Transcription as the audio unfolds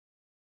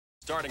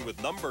Starting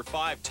with number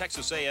 5,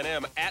 Texas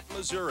A&M at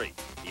Missouri.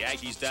 The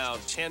Aggies down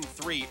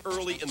 10-3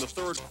 early in the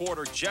third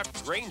quarter. Jeff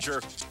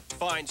Granger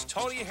finds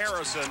Tony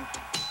Harrison,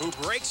 who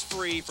breaks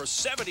free for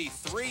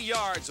 73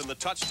 yards in the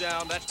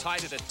touchdown. That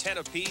tied it at 10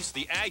 apiece.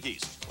 The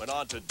Aggies went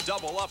on to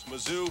double up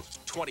Mizzou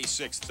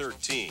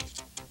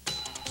 26-13.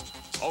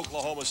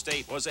 Oklahoma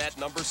State was at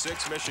number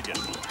 6, Michigan.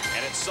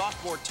 And it's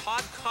sophomore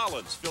Todd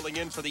Collins filling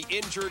in for the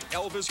injured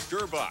Elvis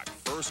Gerbach.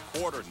 First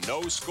quarter,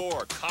 no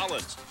score.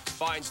 Collins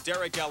finds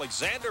Derek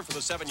Alexander for the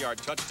 7-yard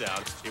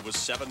touchdown. It was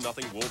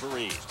 7-0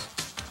 Wolverines.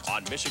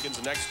 On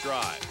Michigan's next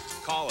drive,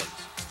 Collins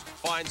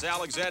finds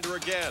Alexander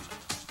again.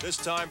 This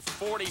time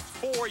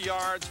 44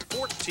 yards,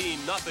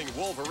 14-0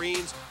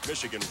 Wolverines.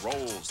 Michigan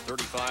rolls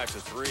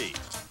 35-3.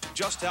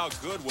 Just how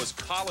good was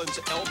Collins'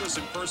 Elvis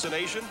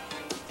impersonation?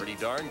 Pretty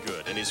darn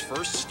good. In his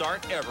first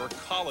start ever,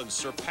 Collins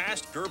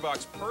surpassed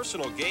Gerbach's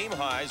personal game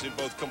highs in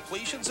both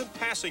completions and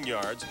passing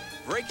yards,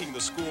 breaking the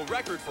school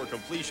record for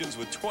completions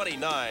with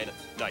 29.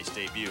 Nice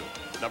debut.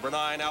 Number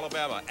 9,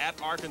 Alabama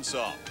at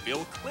Arkansas.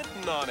 Bill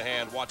Clinton on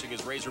hand watching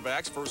his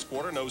Razorbacks. First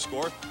quarter, no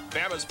score.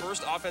 Bama's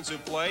first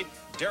offensive play.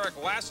 Derek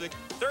Lassick,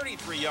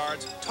 33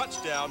 yards,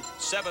 touchdown,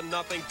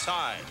 7-0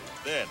 tie.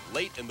 Then,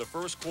 late in the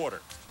first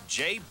quarter,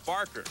 Jay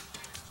Barker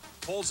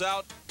pulls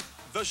out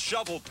the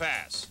shovel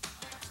pass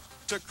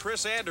to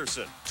Chris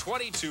Anderson,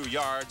 22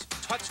 yards,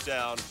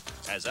 touchdown,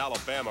 as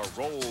Alabama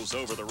rolls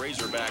over the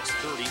Razorbacks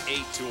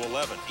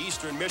 38-11.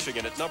 Eastern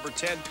Michigan at number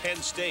 10, Penn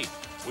State.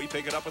 We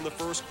pick it up in the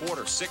first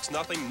quarter,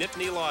 6-0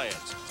 Nittany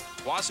Lions.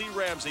 Kwasi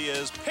Ramsey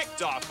is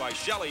picked off by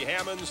Shelly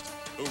Hammonds,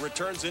 who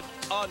returns it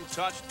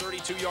untouched,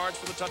 32 yards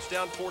for the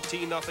touchdown,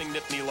 14-0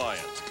 Nittany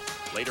Lions.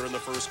 Later in the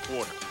first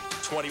quarter,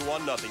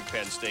 21-0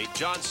 Penn State.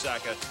 John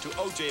Saka to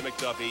O.J.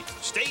 McDuffie,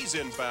 stays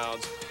in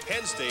bounds.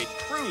 Penn State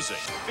cruising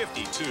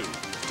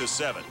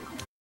 52-7.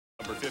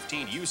 Number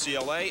 15,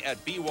 UCLA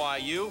at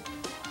BYU.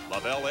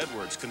 Lavelle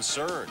Edwards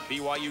concerned.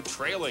 BYU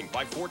trailing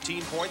by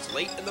 14 points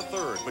late in the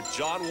third, but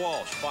John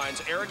Walsh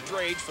finds Eric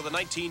Drage for the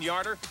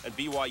 19-yarder, and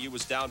BYU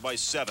was down by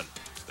 7.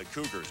 The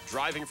Cougars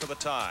driving for the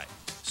tie.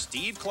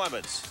 Steve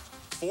Clements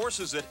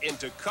forces it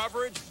into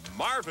coverage.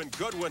 Marvin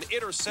Goodwin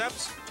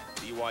intercepts.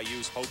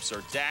 BYU's hopes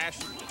are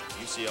dashed.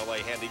 UCLA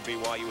handing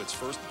BYU its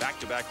first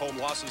back-to-back home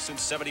losses since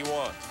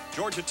 '71.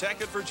 Georgia Tech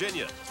at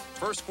Virginia.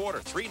 First quarter,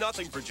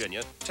 3-0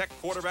 Virginia. Tech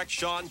quarterback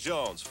Sean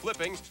Jones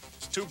flipping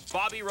to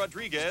Bobby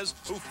Rodriguez,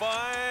 who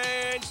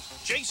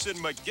finds Jason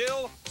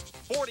McGill.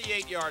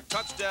 48-yard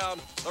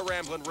touchdown. The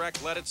Ramblin'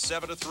 Wreck led it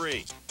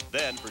 7-3.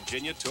 Then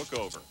Virginia took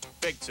over.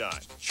 Big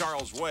time.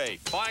 Charles Way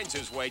finds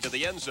his way to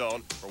the end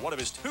zone for one of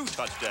his 2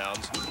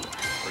 touchdowns.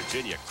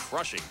 Virginia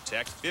crushing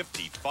Tech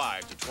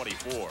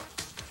 55-24.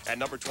 At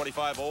number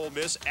 25, Ole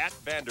Miss at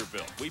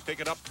Vanderbilt. We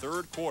pick it up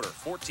third quarter,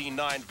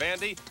 14-9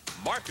 Vandy.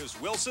 Marcus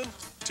Wilson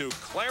to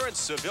Clarence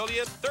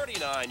Civilian,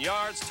 39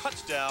 yards,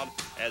 touchdown,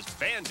 as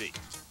Vandy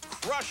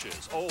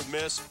crushes Ole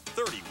Miss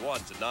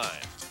 31-9.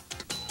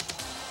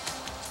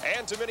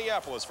 And to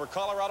Minneapolis for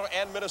Colorado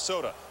and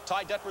Minnesota.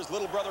 Ty Detmer's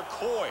little brother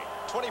Coy,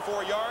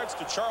 24 yards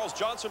to Charles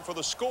Johnson for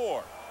the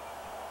score.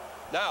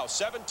 Now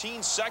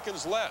 17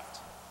 seconds left.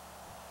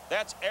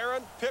 That's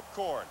Aaron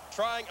Pipcorn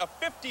trying a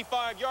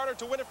 55-yarder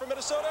to win it for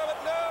Minnesota,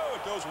 but no,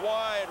 it goes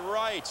wide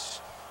right.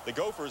 The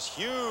Gophers,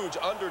 huge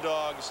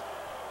underdogs,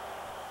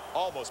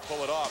 almost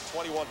pull it off.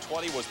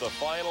 21-20 was the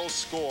final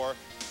score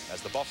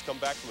as the Buffs come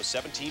back from a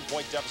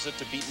 17-point deficit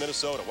to beat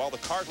Minnesota. While the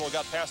Cardinal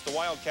got past the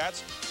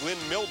Wildcats, Glenn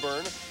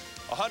Milburn,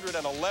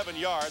 111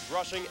 yards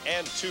rushing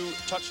and 2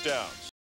 touchdowns.